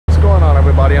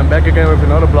everybody, I'm back again with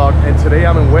another vlog, and today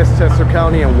I'm in Westchester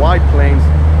County in White Plains.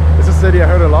 It's a city I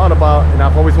heard a lot about and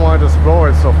I've always wanted to explore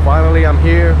it, so finally I'm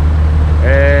here.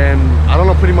 And I don't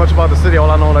know pretty much about the city. All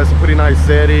I know is it's a pretty nice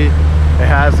city. It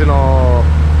has, you know,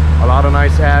 a lot of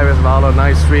nice areas, a lot of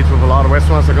nice streets with a lot of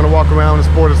restaurants. I'm gonna walk around and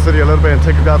explore the city a little bit and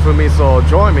take you guys with me, so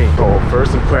join me. So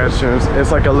first impressions,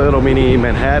 it's like a little mini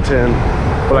Manhattan,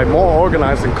 but like more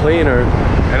organized and cleaner.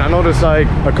 And I noticed like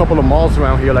a couple of malls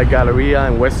around here, like Galleria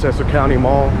and Westchester County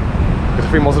Mall. Because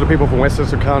I think most of the people from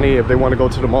Westchester County, if they want to go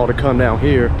to the mall, to come down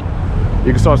here.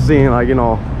 You can start seeing, like, you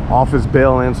know, office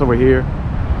buildings over here.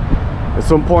 At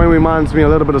some point reminds me a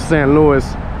little bit of St. Louis.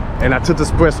 And I took the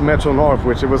Express Metro North,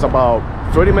 which it was about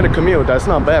 30-minute commute. That's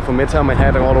not bad from Midtown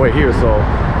Manhattan all the way here. So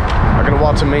I'm gonna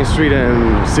walk to Main Street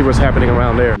and see what's happening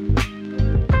around there.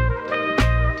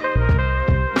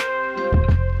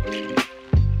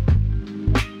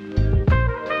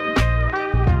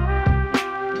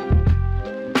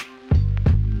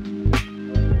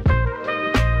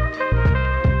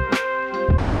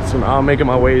 So now I'm making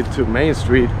my way to Main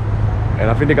Street, and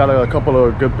I think they got a couple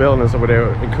of good buildings over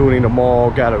there, including the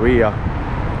mall Galleria,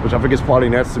 which I think is probably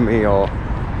next to me or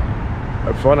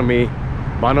in front of me.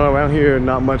 But I know around here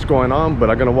not much going on, but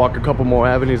I'm gonna walk a couple more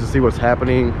avenues to see what's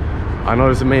happening. I know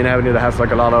there's a main avenue that has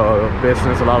like a lot of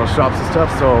business, a lot of shops and stuff,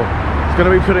 so it's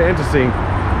gonna be pretty interesting.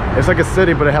 It's like a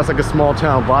city, but it has like a small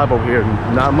town vibe over here.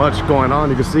 Not much going on.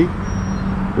 You can see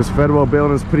this federal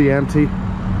building is pretty empty.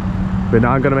 But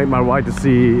now I'm gonna make my right to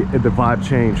see if the vibe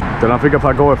changed. Then I think if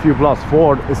I go a few blocks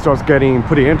forward, it starts getting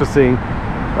pretty interesting.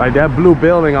 Like that blue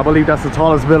building, I believe that's the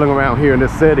tallest building around here in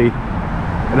this city.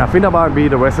 And I think that might be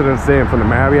the Residence Inn from the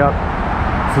Marriott.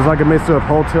 So it's like a mixture of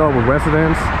hotel with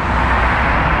residence.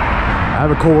 I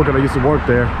have a coworker that used to work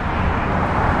there.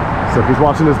 So if he's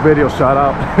watching this video, shout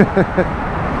out.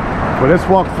 But let's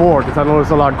walk forward because I know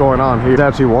there's a lot going on here. It's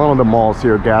actually one of the malls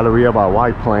here, Galleria by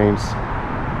White Plains.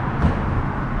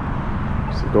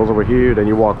 Goes over here, then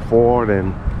you walk forward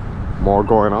and more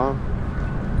going on.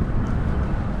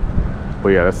 But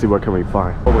yeah, let's see what can we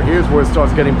find. Over here's where it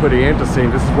starts getting pretty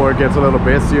interesting. This is where it gets a little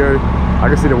busier. I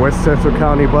can see the Westchester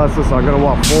County buses, so I'm gonna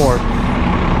walk forward,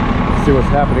 see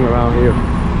what's happening around here.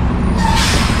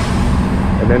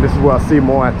 And then this is where I see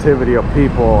more activity of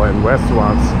people and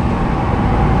restaurants.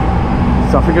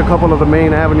 So I think a couple of the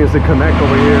main avenues that connect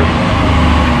over here.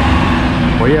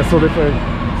 But yeah, so different.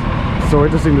 So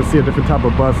interesting to see a different type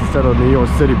of bus instead of the New York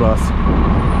City bus.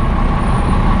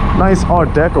 Nice art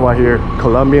deco right here,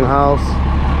 Colombian house,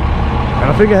 and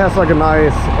I think it has like a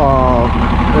nice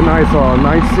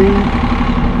night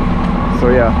scene. So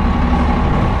yeah.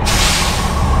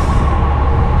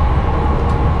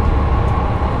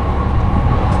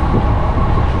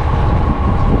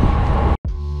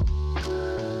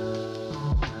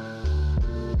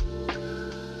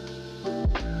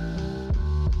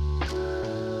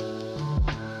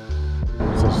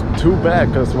 Too bad,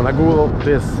 because when I Google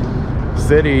this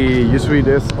city, usually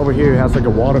this over here has like a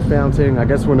water fountain. I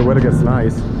guess when the weather gets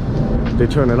nice, they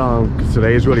turn it on, because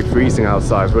today is really freezing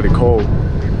outside, it's really cold.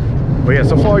 But yeah,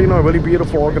 so far, you know, a really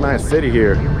beautiful organized city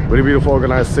here. Really beautiful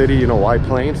organized city, you know, White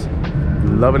Plains.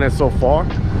 Loving it so far.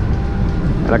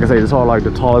 And like I say, it's all like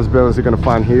the tallest buildings you're gonna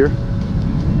find here.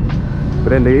 But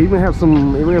then they even have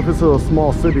some, even if it's a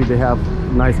small city, they have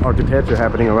nice architecture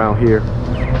happening around here.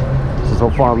 So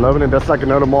far I'm loving it. That's like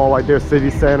another mall right there, City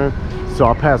Center. So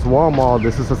I passed one mall,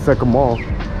 this is the second mall,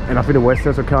 and I think the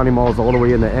Westchester County Mall is all the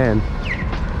way in the end.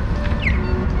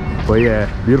 But yeah,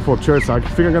 beautiful church. So I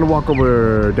think I'm gonna walk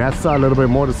over that side a little bit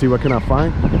more to see what can I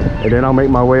find, and then I'll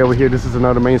make my way over here. This is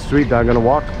another main street that I'm gonna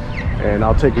walk, and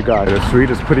I'll take you guys. The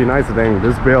street is pretty nice, I think.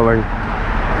 This building,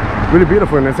 really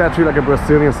beautiful, and it's actually like a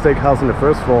Brazilian steakhouse on the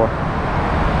first floor.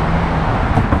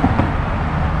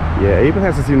 Yeah, it even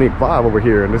has this unique vibe over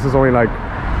here, and this is only like,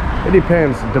 it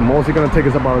depends. The most you're gonna take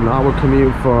is about an hour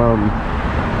commute from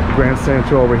Grand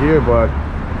Central over here, but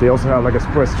they also have like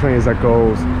express trains that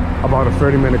goes about a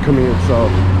 30-minute commute. So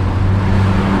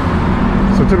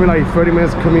it took me like 30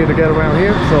 minutes commute to get around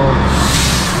here, so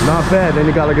not bad. Then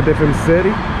you got like a different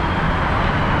city.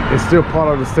 It's still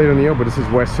part of the state of New York, but this is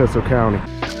Westchester County.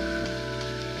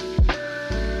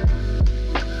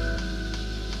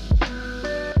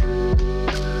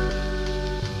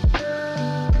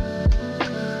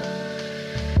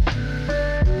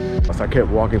 As I kept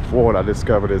walking forward, I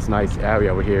discovered this nice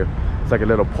area over here. It's like a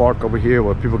little park over here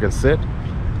where people can sit,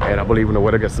 and I believe when the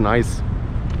weather gets nice,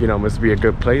 you know, it must be a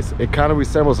good place. It kind of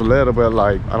resembles a little bit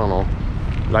like, I don't know,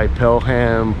 like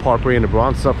Pelham Parkway in the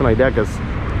Bronx, something like that, because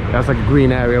that's like a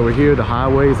green area over here, the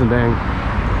highways, and then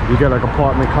you get like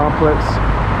apartment complex.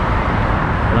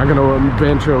 And I'm gonna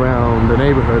venture around the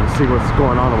neighborhood and see what's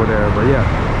going on over there. But yeah,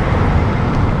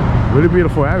 really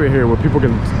beautiful area here where people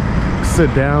can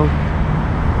sit down.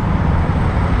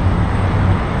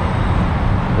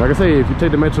 Like I say, if you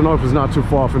take the Metro North, it's not too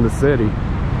far from the city.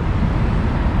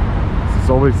 It's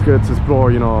always good to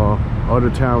explore, you know,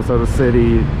 other towns, other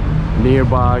city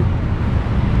nearby.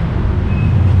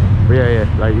 But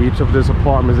yeah, like each of these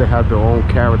apartments, they have their own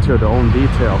character, their own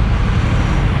detail.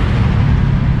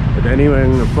 And then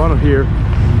even in front of here,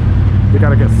 you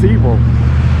got a gazebo.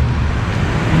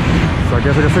 So I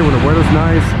guess like I say, when the weather's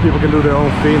nice, people can do their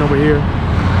own thing over here.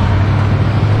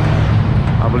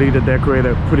 I believe they decorate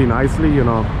it pretty nicely, you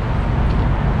know.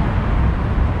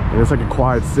 And it's like a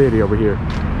quiet city over here.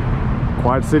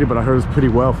 Quiet city, but I heard it's pretty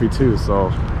wealthy too,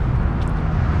 so.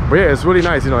 But yeah, it's really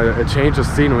nice, you know, a change of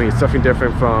scenery. It's something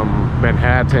different from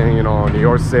Manhattan, you know, New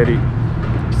York City.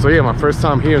 So yeah, my first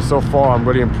time here so far, I'm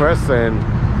really impressed, and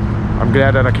I'm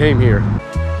glad that I came here.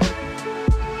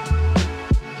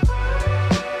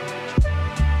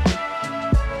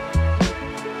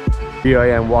 Here I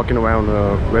am walking around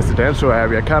the residential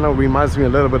area. It kind of reminds me a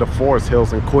little bit of Forest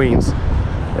Hills in Queens.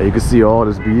 You can see all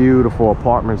these beautiful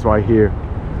apartments right here.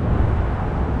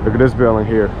 Look at this building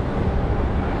here.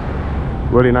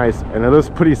 Really nice. And it looks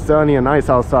pretty sunny and nice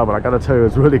outside, but I gotta tell you,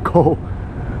 it's really cold.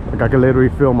 Like I can literally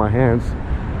feel my hands.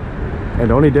 And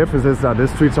the only difference is that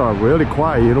these streets are really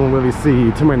quiet. You don't really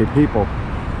see too many people.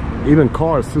 Even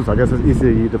cars too, so I guess it's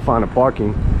easy to find a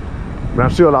parking. But I'm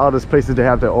sure a lot of these places, they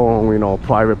have their own, you know,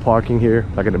 private parking here,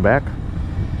 like in the back.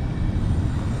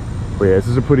 But yeah, this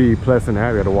is a pretty pleasant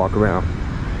area to walk around.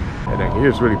 And then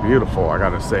here's really beautiful, I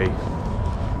gotta say.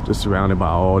 Just surrounded by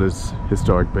all this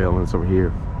historic buildings over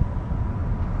here.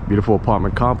 Beautiful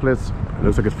apartment complex. It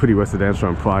looks like it's pretty residential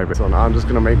and private. So now I'm just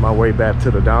gonna make my way back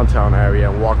to the downtown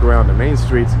area and walk around the main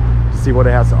streets to see what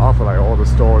it has to offer, like all the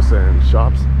stores and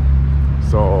shops.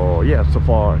 So yeah, so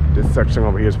far this section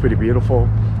over here is pretty beautiful.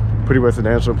 Pretty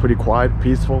residential, pretty quiet,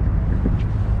 peaceful.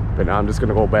 But now I'm just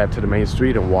gonna go back to the main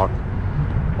street and walk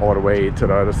all the way to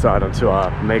the other side until I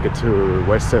make it to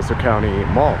Westchester County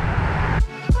Mall.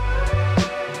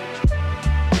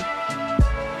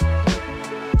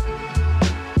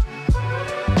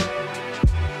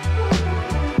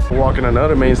 Walking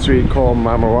another main street called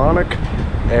Mamaroneck,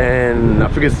 and I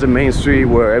think it's the main street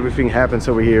where everything happens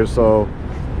over here. So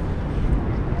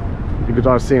you can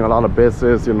start seeing a lot of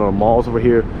business, you know, malls over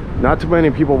here. Not too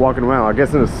many people walking around. I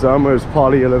guess in the summer it's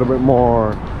probably a little bit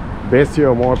more busy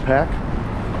or more packed.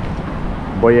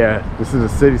 But yeah, this is the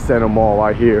city center mall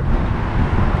right here.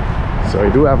 So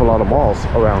you do have a lot of malls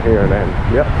around here. And then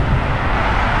yep.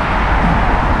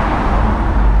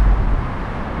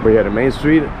 But yeah, the main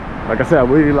street, like I said, I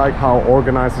really like how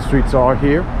organized the streets are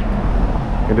here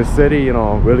in the city. You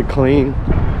know, really clean,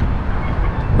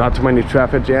 not too many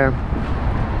traffic jam.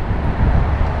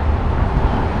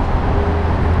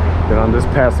 Then I'm just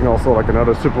passing also like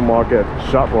another supermarket,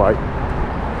 ShopRite.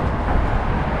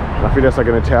 I think that's like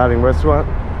an Italian restaurant.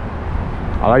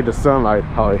 I like the sunlight,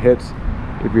 how it hits.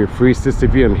 If you're 360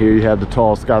 view, and here you have the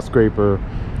tall skyscraper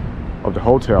of the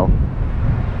hotel.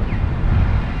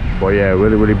 But yeah,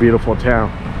 really, really beautiful town.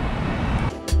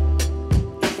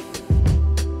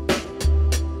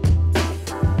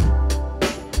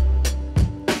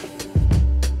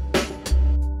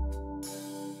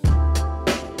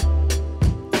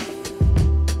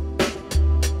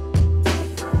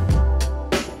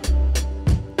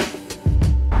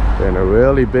 And a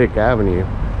really big avenue.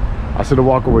 I should have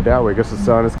walked over that way because the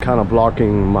sun is kind of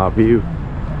blocking my view.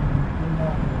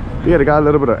 Yeah, they got a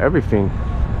little bit of everything.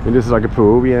 And this is like a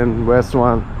Peruvian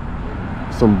restaurant,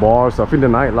 some bars. I think the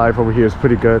nightlife over here is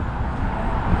pretty good.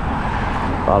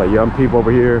 A lot of young people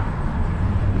over here.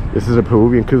 This is a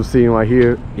Peruvian cuisine right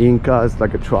here. Inca is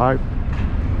like a tribe.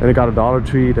 And they got a Dollar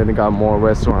Tree, and they got more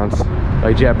restaurants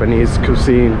like Japanese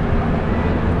cuisine.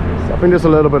 I think there's a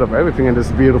little bit of everything in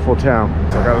this beautiful town.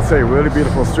 So I gotta say, really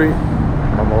beautiful street,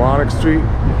 Mamaroneck Street.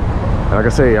 And like I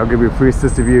say, I'll give you a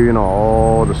 360 view, you know,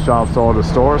 all the shops, all the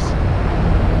stores.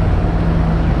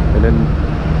 And then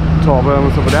tall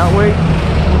buildings over that way.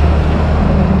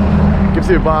 Gives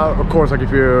you about, of course, like if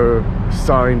you're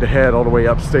starting to head all the way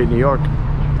upstate New York.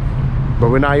 But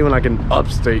we're not even like in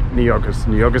upstate New York, because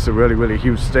New York is a really, really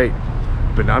huge state.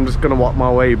 But I'm just gonna walk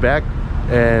my way back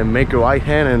and make a right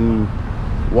hand and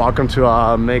walk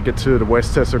until make it to the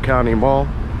Westchester County Mall,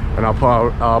 and I'm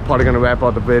probably gonna wrap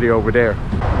up the video over there.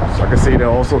 So I can see they're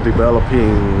also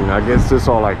developing, I guess this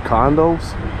are like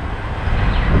condos.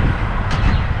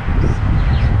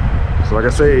 So like I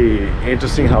say,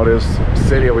 interesting how this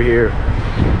city over here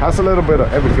has a little bit of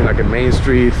everything, like a main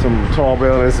street, some tall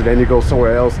buildings, and then you go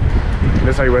somewhere else. And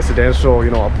it's like residential,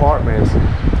 you know, apartments.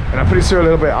 And I'm pretty sure a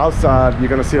little bit outside, you're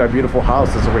gonna see like beautiful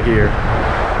houses over here.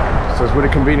 So it's really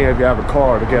convenient if you have a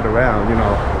car to get around, you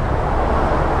know.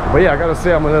 But yeah, I gotta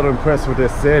say I'm a little impressed with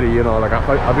this city, you know. Like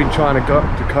I've been trying to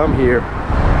come here,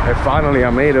 and finally I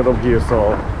made it over here.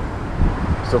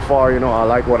 So far, you know, I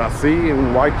like what I see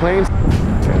in White Plains.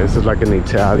 And this is like an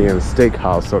Italian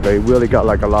steakhouse, so they really got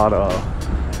like a lot of,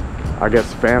 I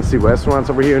guess, fancy restaurants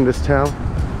over here in this town.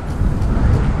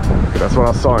 That's what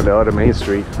I saw in the other main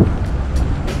street.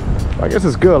 I guess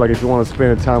it's good, like if you want to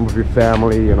spend time with your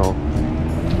family, you know,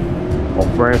 or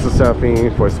friends or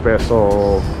something for a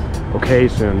special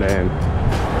occasion. And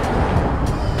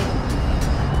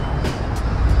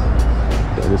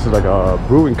yeah, this is like a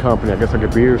brewing company, I guess, like a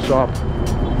beer shop.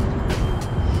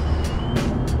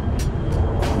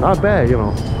 Not bad, you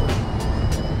know.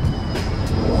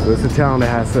 So it's a town that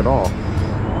has it all.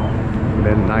 And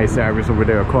then nice areas over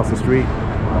there across the street.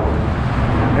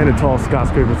 And the tall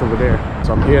skyscrapers over there.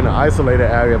 So I'm here in an isolated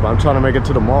area, but I'm trying to make it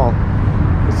to the mall.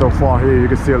 And so far here, you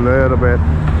can see a little bit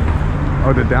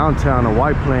of the downtown of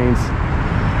White Plains.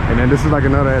 And then this is like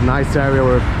another nice area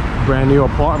with brand new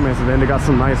apartments. And then they got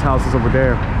some nice houses over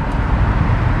there.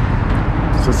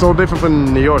 So it's so different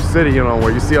from New York City, you know,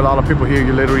 where you see a lot of people here,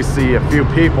 you literally see a few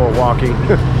people walking.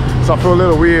 So I feel a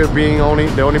little weird being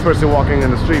the only person walking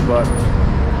in the street, but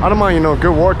I don't mind, you know,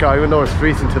 good workout, even though it's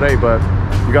freezing today, but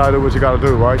you gotta do what you gotta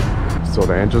do, right? So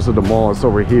the entrance of the mall is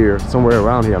over here, somewhere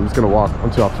around here. I'm just gonna walk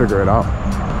until I figure it out.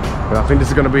 And I think this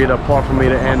is gonna be the part for me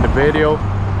to end the video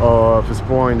of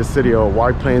exploring the city of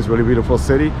White Plains, really beautiful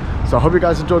city. So I hope you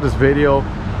guys enjoyed this video,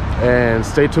 and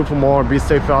stay tuned for more. Be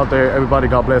safe out there, everybody.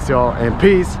 God bless y'all, and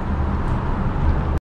peace.